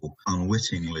people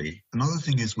unwittingly. Another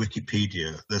thing is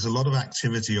Wikipedia. There's a lot of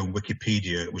activity on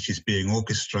Wikipedia which is being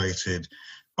orchestrated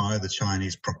by the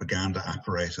Chinese propaganda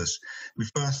apparatus. We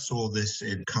first saw this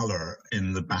in color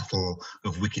in the battle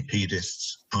of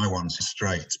Wikipedists, Taiwan's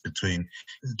straits between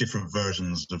different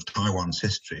versions of Taiwan's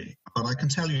history. But I can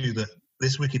tell you that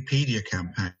this Wikipedia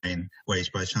campaign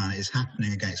waged by China is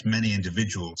happening against many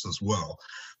individuals as well.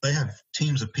 They have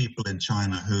teams of people in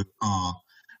China who are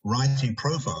writing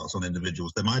profiles on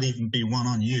individuals. There might even be one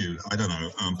on you, I don't know,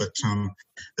 but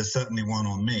there's certainly one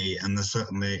on me, and there's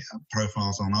certainly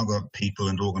profiles on other people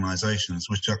and organizations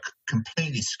which are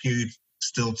completely skewed,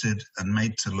 stilted, and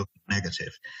made to look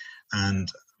negative. And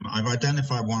I've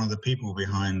identified one of the people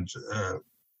behind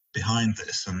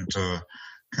this and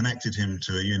connected him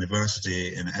to a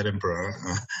university in Edinburgh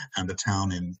and a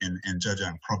town in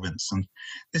Zhejiang province. And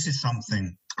this is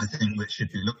something I think which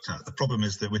should be looked at. The problem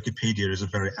is that Wikipedia is a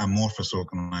very amorphous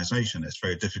organization. It's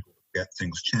very difficult to get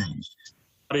things changed.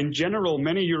 But in general,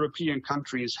 many European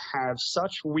countries have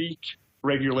such weak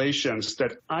regulations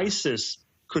that ISIS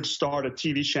could start a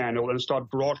TV channel and start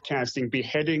broadcasting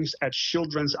beheadings at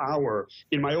children's hour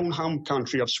in my own home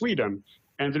country of Sweden.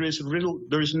 And there is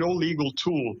no legal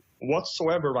tool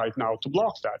whatsoever right now to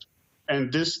block that.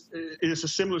 And this is a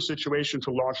similar situation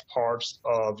to large parts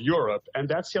of Europe. And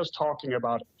that's just talking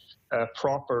about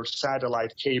proper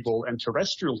satellite cable and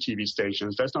terrestrial TV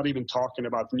stations. That's not even talking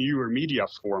about newer media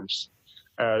forms.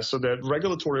 So the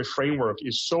regulatory framework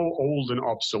is so old and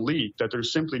obsolete that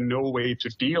there's simply no way to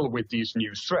deal with these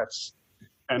new threats.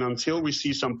 And until we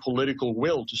see some political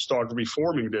will to start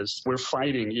reforming this, we're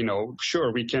fighting,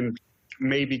 sure, we can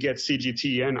maybe get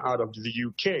CGTN out of the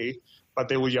UK, but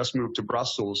they will just move to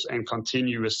Brussels and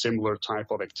continue a similar type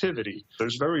of activity.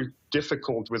 It's very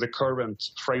difficult with the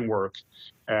current framework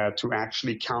to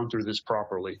actually counter this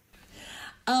properly.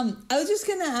 I was just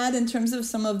going to add in terms of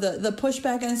some of the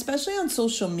pushback, and especially on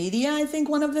social media, I think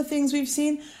one of the things we've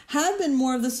seen have been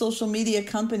more of the social media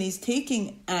companies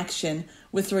taking action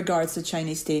with regards to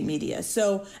Chinese state media.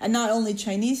 So, and not only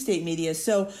Chinese state media.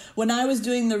 So when I was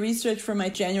doing the research for my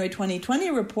January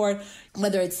 2020 report,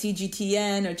 whether it's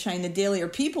CGTN or China Daily or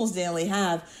People's Daily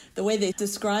have, the way they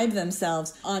describe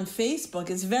themselves on Facebook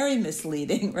is very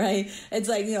misleading, right? It's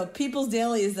like, People's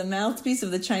Daily is the mouthpiece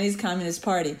of the Chinese Communist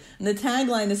Party. And the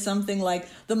tagline is something like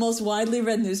the most widely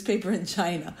read newspaper in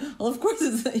China. Well, of course,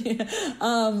 it's,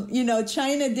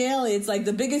 China Daily, it's like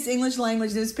the biggest English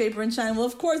language newspaper in China. Well,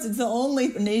 of course, it's the only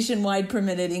nationwide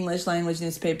permitted English language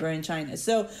newspaper in China.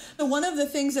 So one of the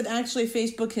things that actually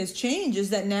Facebook has changed is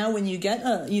that now when you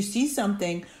you see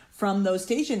something from those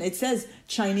stations, it says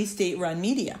Chinese state-run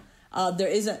media. There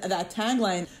is that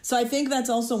tagline. So I think that's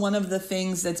also one of the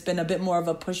things that's been a bit more of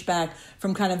a pushback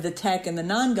from kind of the tech and the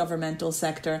non-governmental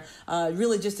sector,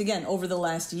 really just, again, over the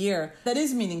last year. That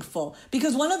is meaningful.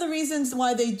 Because one of the reasons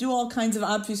why they do all kinds of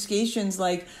obfuscations,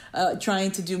 like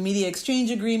trying to do media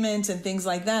exchange agreements and things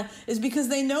like that, is because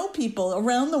they know people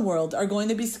around the world are going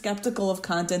to be skeptical of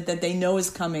content that they know is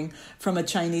coming from a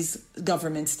Chinese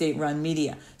government state-run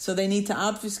media. So they need to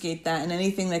obfuscate that, and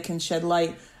anything that can shed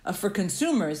light for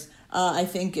consumers, I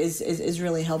think is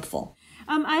really helpful.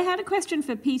 I had a question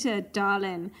for Peter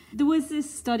Darlin. There was this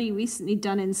study recently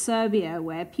done in Serbia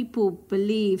where people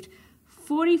believed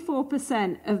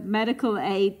 44% of medical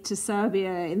aid to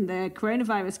Serbia in the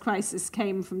coronavirus crisis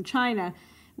came from China,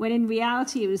 when in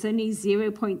reality it was only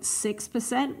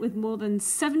 0.6%, with more than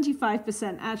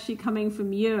 75% actually coming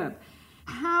from Europe.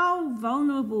 How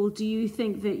vulnerable do you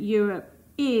think that Europe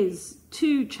is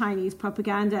to Chinese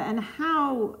propaganda, and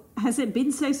how has it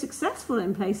been so successful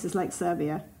in places like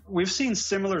Serbia? We've seen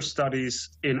similar studies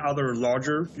in other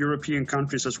larger European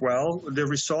countries as well. The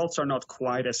results are not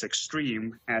quite as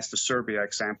extreme as the Serbia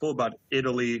example, but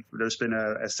Italy, there's been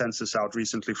a census out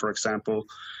recently, for example,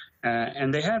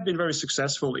 and they have been very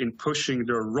successful in pushing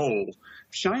their role.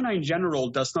 China in general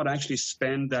does not actually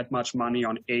spend that much money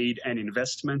on aid and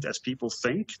investment as people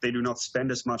think. They do not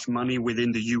spend as much money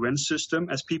within the UN system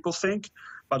as people think.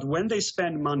 But when they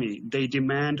spend money, they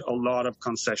demand a lot of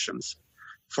concessions.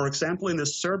 For example, in the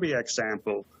Serbia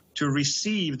example, to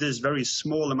receive this very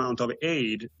small amount of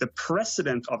aid, the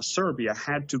president of Serbia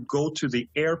had to go to the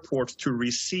airport to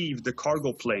receive the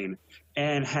cargo plane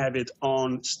and have it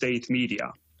on state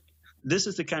media. This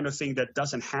is the kind of thing that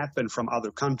doesn't happen from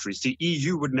other countries. The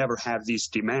EU would never have these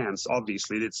demands,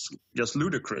 obviously. It's just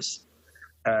ludicrous.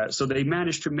 So they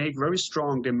managed to make very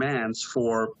strong demands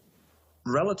for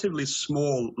relatively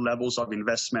small levels of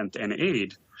investment and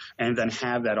aid, and then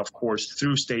have that, of course,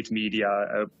 through state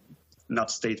media,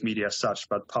 not state media as such,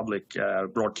 but public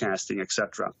broadcasting,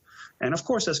 etc. And of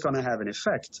course, that's going to have an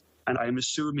effect. And I'm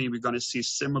assuming we're going to see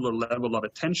similar level of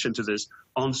attention to this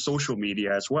on social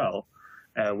media as well,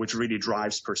 which really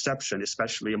drives perception,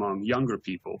 especially among younger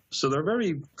people. So they're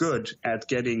very good at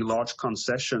getting large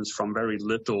concessions from very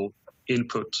little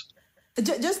input.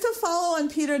 Just to follow on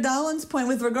Peter Dahlen's point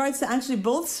with regards to actually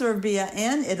both Serbia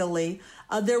and Italy,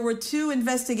 there were 2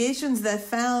 investigations that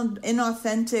found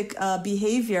inauthentic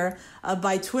behavior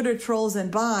by Twitter trolls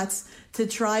and bots to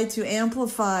try to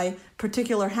amplify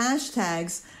particular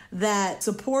hashtags that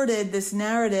supported this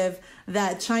narrative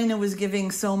that China was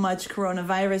giving so much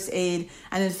coronavirus aid,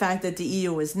 and in fact that the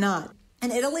EU was not.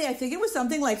 In Italy, I think it was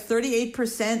something like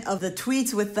 38% of the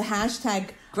tweets with the hashtag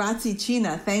Grazie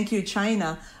Cina, thank you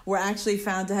China, were actually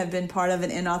found to have been part of an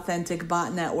inauthentic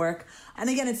bot network. And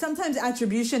again, it's sometimes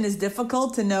attribution is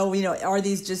difficult to know, are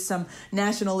these just some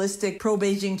nationalistic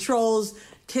pro-Beijing trolls,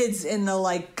 kids in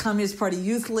the Communist Party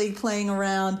Youth League playing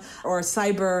around, or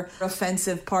cyber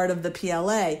offensive part of the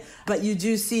PLA. But you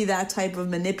do see that type of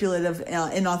manipulative,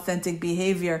 inauthentic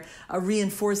behavior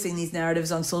reinforcing these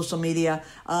narratives on social media,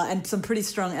 and some pretty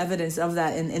strong evidence of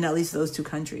that in at least those 2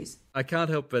 countries. I can't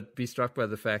help but be struck by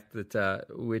the fact that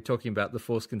we're talking about the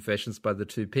forced confessions by the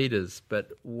 2 Peters,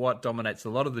 but what dominates a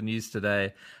lot of the news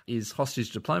today is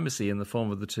hostage diplomacy in the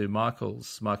form of the 2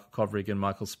 Michaels, Michael Kovrig and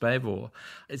Michael Spavor.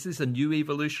 Is this a new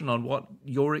evolution on what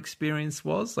your experience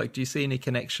was? Do you see any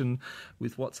connection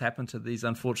with what's happened to these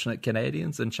unfortunate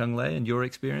Canadians and Chung Lei and your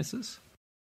experiences?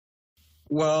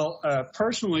 Well,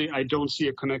 personally, I don't see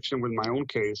a connection with my own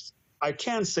case. I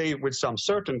can say with some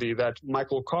certainty that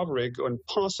Michael Kovrig and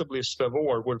possibly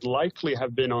Spavor would likely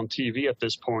have been on TV at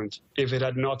this point if it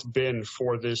had not been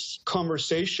for this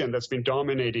conversation that's been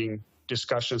dominating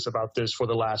discussions about this for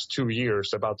the last 2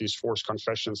 years, about these forced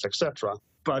confessions, etc.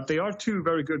 But they are 2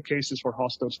 very good cases for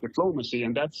hostage diplomacy,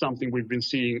 and that's something we've been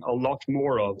seeing a lot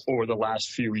more of over the last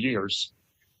few years.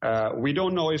 We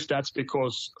don't know if that's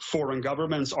because foreign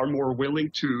governments are more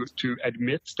willing to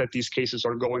admit that these cases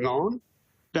are going on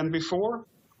than before,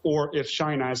 or if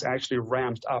China has actually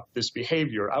ramped up this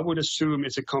behavior. I would assume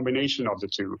it's a combination of the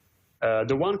 2.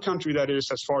 The one country that is,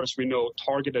 as far as we know,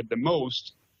 targeted the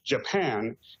most,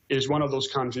 Japan, is one of those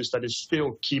countries that is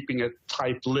still keeping a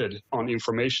tight lid on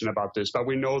information about this. But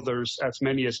we know there's as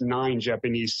many as 9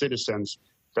 Japanese citizens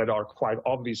that are quite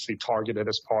obviously targeted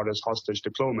as part of hostage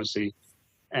diplomacy.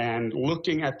 And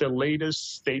looking at the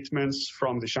latest statements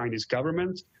from the Chinese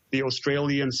government, the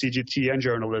Australian CGTN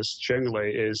journalist Cheng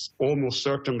Lei is almost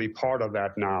certainly part of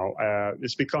that now.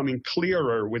 It's becoming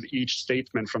clearer with each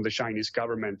statement from the Chinese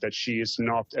government that she is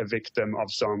not a victim of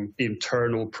some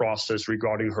internal process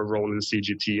regarding her role in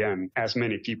CGTN, as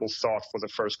many people thought for the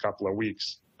first couple of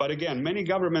weeks. But again, many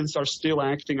governments are still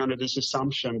acting under this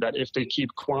assumption that if they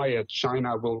keep quiet,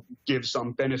 China will give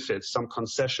some benefits, some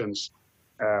concessions.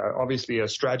 Obviously a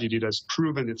strategy that's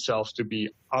proven itself to be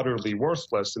utterly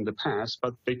worthless in the past,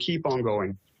 but they keep on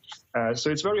going. So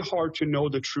it's very hard to know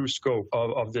the true scope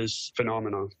of this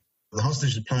phenomenon. The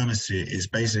hostage diplomacy is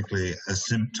basically a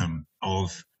symptom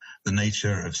of the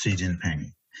nature of Xi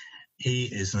Jinping. He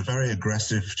is a very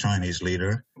aggressive Chinese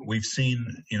leader. We've seen,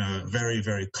 very,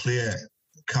 very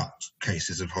clear-cut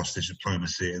cases of hostage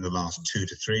diplomacy in the last 2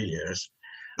 to 3 years.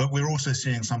 But we're also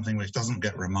seeing something which doesn't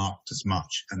get remarked as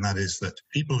much, and that is that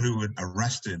people who were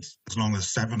arrested as long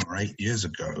as 7 or 8 years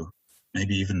ago,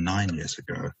 maybe even 9 years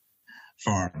ago,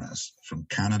 foreigners from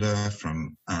Canada,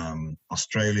 from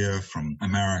Australia, from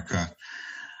America,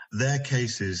 their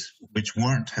cases, which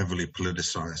weren't heavily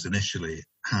politicized initially,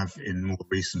 have in more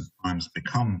recent times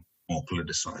become more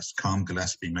politicized. Calm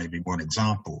Gillespie may be one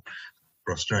example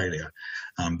for Australia,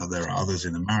 but there are others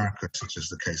in America, such as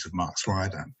the case of Mark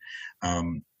Swidan.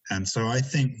 And so I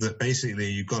think that basically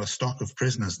you've got a stock of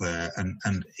prisoners there,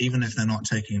 and even if they're not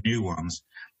taking new ones,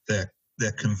 they're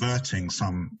converting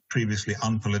some previously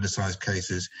unpoliticized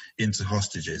cases into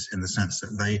hostages, in the sense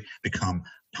that they become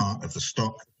part of the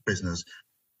stock of prisoners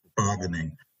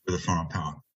bargaining with a foreign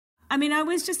power. I mean, I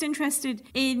was just interested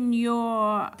in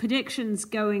your predictions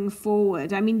going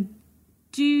forward. I mean,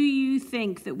 do you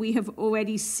think that we have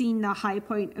already seen the high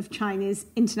point of China's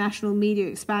international media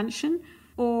expansion?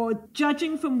 Or,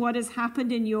 judging from what has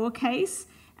happened in your case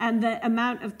and the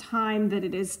amount of time that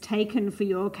it has taken for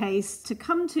your case to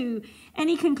come to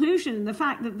any conclusion, the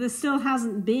fact that there still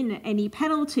hasn't been any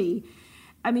penalty,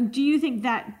 I mean, do you think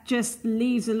that just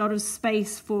leaves a lot of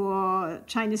space for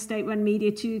China's state-run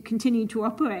media to continue to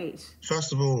operate?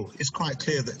 First of all, it's quite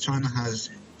clear that China has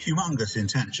humongous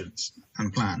intentions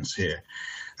and plans here.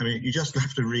 I mean, you just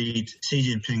have to read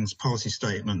Xi Jinping's policy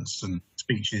statements and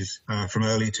speeches from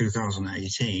early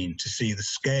 2018 to see the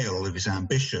scale of his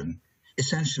ambition.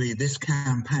 Essentially, this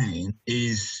campaign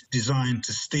is designed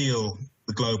to steal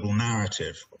the global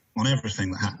narrative on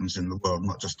everything that happens in the world,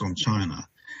 not just on China.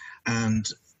 And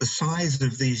the size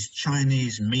of these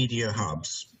Chinese media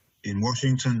hubs in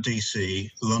Washington,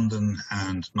 D.C., London,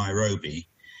 and Nairobi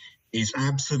is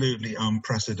absolutely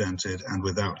unprecedented and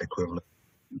without equivalent.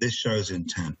 This shows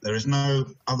intent. There is no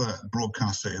other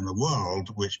broadcaster in the world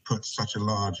which puts such a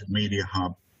large media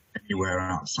hub anywhere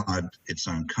outside its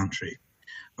own country.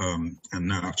 And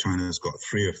now China's got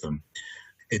 3 of them.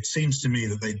 It seems to me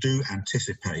that they do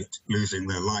anticipate losing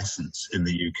their license in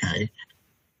the UK,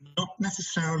 not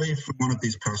necessarily from one of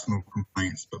these personal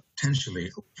complaints, but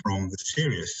potentially from the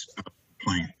serious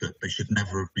complaint that they should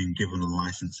never have been given a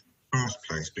license in the first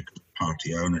place because of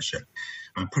party ownership.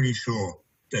 I'm pretty sure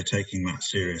they're taking that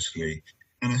seriously.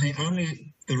 And I think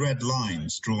only the red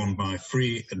lines drawn by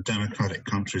free and democratic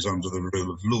countries under the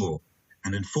rule of law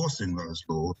and enforcing those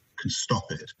laws can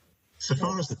stop it. So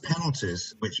far as the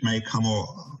penalties, which may come or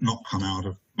not come out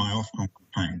of my Ofcom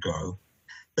complaint go,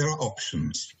 there are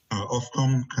options.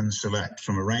 Ofcom can select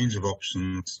from a range of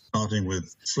options, starting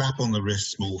with slap on the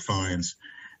wrist, small fines,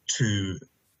 to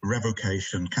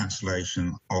revocation,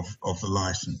 cancellation of the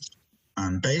license.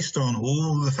 And based on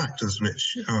all the factors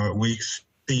which we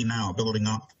see now building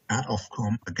up at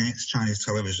Ofcom against Chinese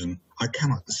television, I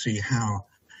cannot see how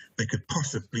they could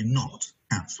possibly not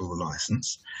cancel the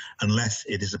license unless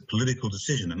it is a political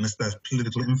decision, unless there's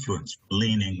political influence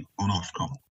leaning on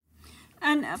Ofcom.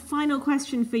 And a final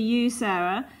question for you,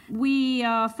 Sarah. We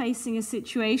are facing a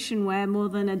situation where more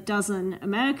than a dozen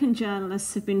American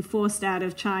journalists have been forced out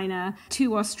of China.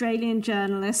 2 Australian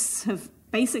journalists have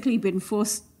basically been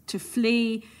forced to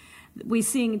flee. We're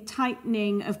seeing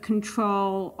tightening of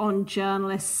control on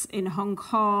journalists in Hong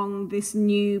Kong, this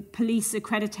new police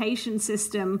accreditation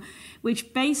system,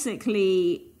 which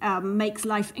basically makes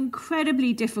life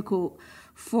incredibly difficult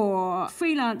for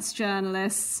freelance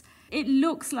journalists. It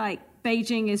looks like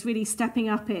Beijing is really stepping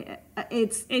up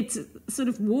its sort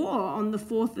of war on the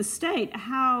fourth estate.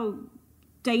 How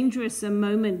dangerous a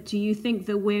moment do you think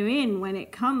that we're in when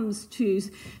it comes to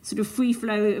sort of free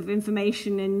flow of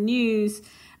information and news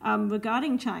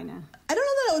regarding China? I don't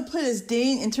know that I would put it as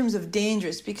in terms of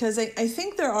dangerous, because I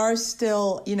think there are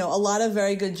still, a lot of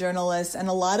very good journalists and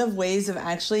a lot of ways of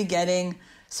actually getting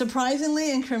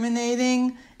surprisingly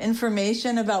incriminating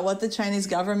information about what the Chinese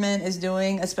government is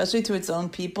doing, especially to its own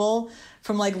people,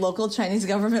 from like local Chinese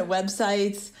government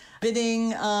websites,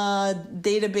 bidding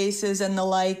databases and the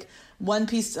like. One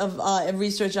piece of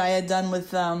research I had done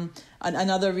with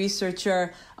another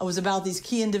researcher was about these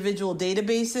key individual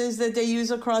databases that they use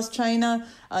across China,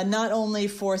 not only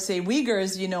for, say,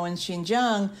 Uyghurs, in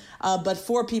Xinjiang, but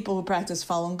for people who practice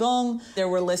Falun Gong. There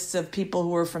were lists of people who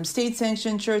were from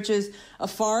state-sanctioned churches,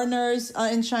 foreigners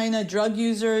in China, drug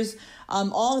users,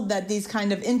 all that, these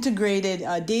kind of integrated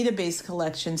database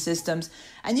collection systems.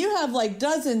 And you have like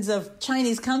dozens of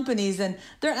Chinese companies and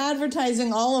they're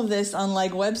advertising all of this on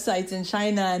like websites in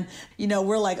China. And,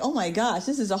 we're like, oh my gosh,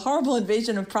 this is a horrible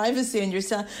invasion of privacy. And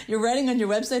you're writing on your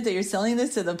website that you're selling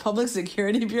this to the Public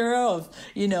Security Bureau of,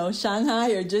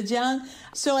 Shanghai or Zhejiang.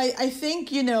 So I think,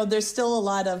 there's still a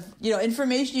lot of,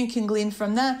 information you can glean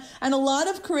from that. And a lot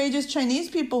of courageous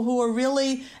Chinese people who are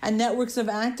really, and networks of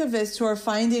activists who are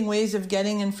finding ways of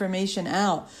getting information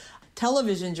out.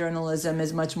 Television journalism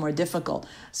is much more difficult.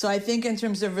 So I think in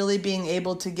terms of really being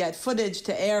able to get footage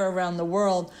to air around the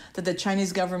world that the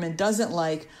Chinese government doesn't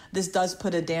like, this does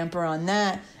put a damper on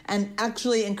that and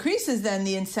actually increases then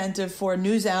the incentive for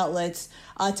news outlets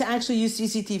to actually use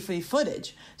CCTV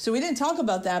footage. So we didn't talk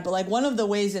about that, but like one of the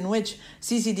ways in which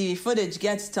CCTV footage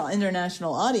gets to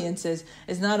international audiences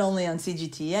is not only on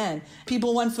CGTN.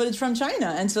 People want footage from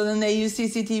China, and so then they use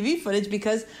CCTV footage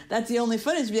because that's the only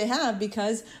footage they have,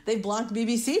 because they blocked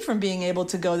BBC from being able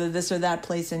to go to this or that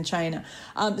place in China.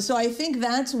 So I think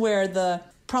that's where the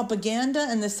propaganda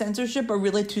and the censorship are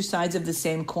really two sides of the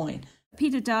same coin.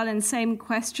 Peter Darlin, same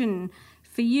question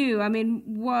for you. I mean,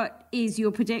 what is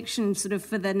your prediction sort of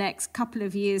for the next couple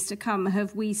of years to come?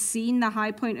 Have we seen the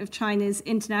high point of China's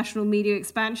international media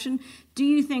expansion? Do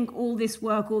you think all this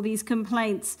work, all these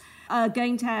complaints are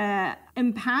going to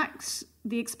impact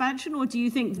the expansion, or do you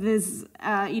think there's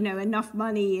enough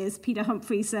money, as Peter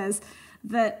Humphrey says,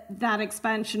 that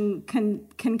expansion can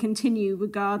continue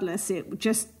regardless? It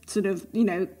just sort of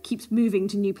keeps moving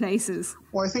to new places.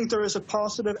 Well, I think there is a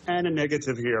positive and a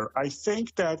negative here. I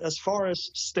think that as far as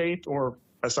state, or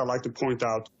as I like to point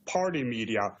out, party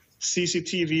media,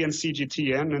 CCTV and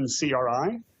CGTN and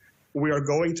CRI, we are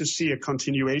going to see a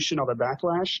continuation of a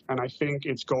backlash, and I think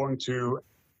it's going to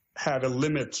have a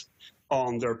limit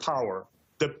on their power.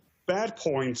 The bad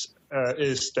point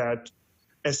is that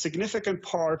a significant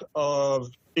part of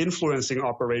influencing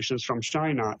operations from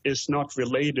China is not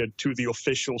related to the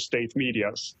official state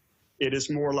medias. It is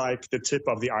more like the tip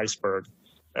of the iceberg.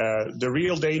 The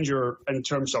real danger in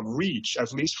terms of reach,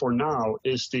 at least for now,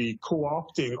 is the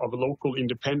co-opting of local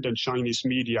independent Chinese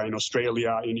media in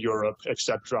Australia, in Europe,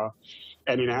 etc.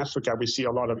 And in Africa, we see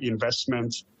a lot of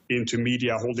investment into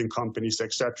media holding companies,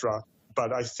 etc.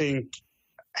 But I think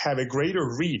have a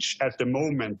greater reach at the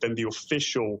moment than the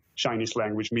official Chinese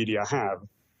language media have.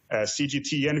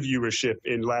 CGTN viewership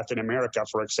in Latin America,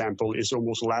 for example, is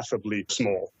almost laughably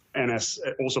small. And as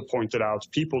also pointed out,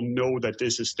 people know that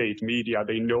this is state media.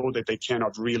 They know that they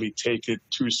cannot really take it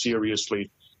too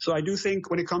seriously. So I do think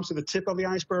when it comes to the tip of the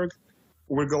iceberg,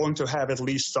 we're going to have at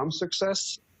least some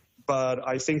success. But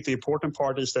I think the important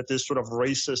part is that this sort of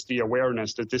raises the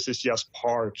awareness that this is just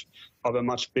part of a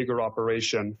much bigger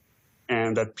operation,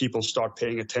 and that people start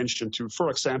paying attention to, for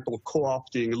example,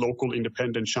 co-opting local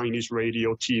independent Chinese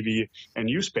radio, TV, and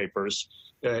newspapers.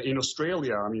 In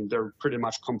Australia, I mean, they're pretty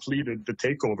much completed the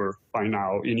takeover by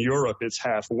now. In Europe, it's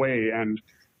halfway, and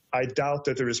I doubt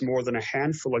that there is more than a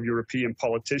handful of European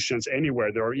politicians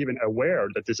anywhere that are even aware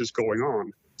that this is going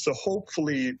on. So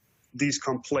hopefully these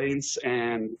complaints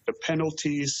and the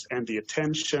penalties and the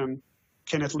attention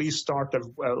can at least start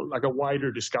a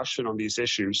wider discussion on these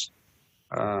issues.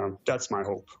 That's my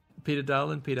hope. Peter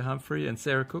Dahlen, Peter Humphrey, and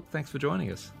Sarah Cook, thanks for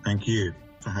joining us. Thank you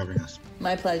for having us.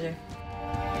 My pleasure.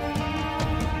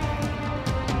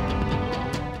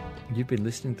 You've been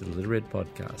listening to the Little Red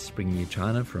Podcast, bringing you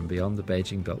China from beyond the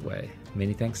Beijing Beltway.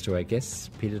 Many thanks to our guests,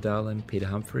 Peter Dahlen, Peter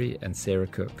Humphrey, and Sarah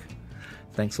Cook.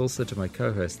 Thanks also to my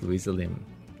co-host, Louisa Lim.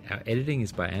 Our editing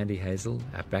is by Andy Hazel,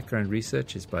 our background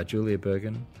research is by Julia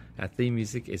Bergen, our theme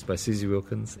music is by Susie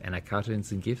Wilkins, and our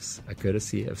cartoons and GIFs are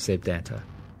courtesy of Seb Danter.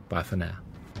 Bye for now.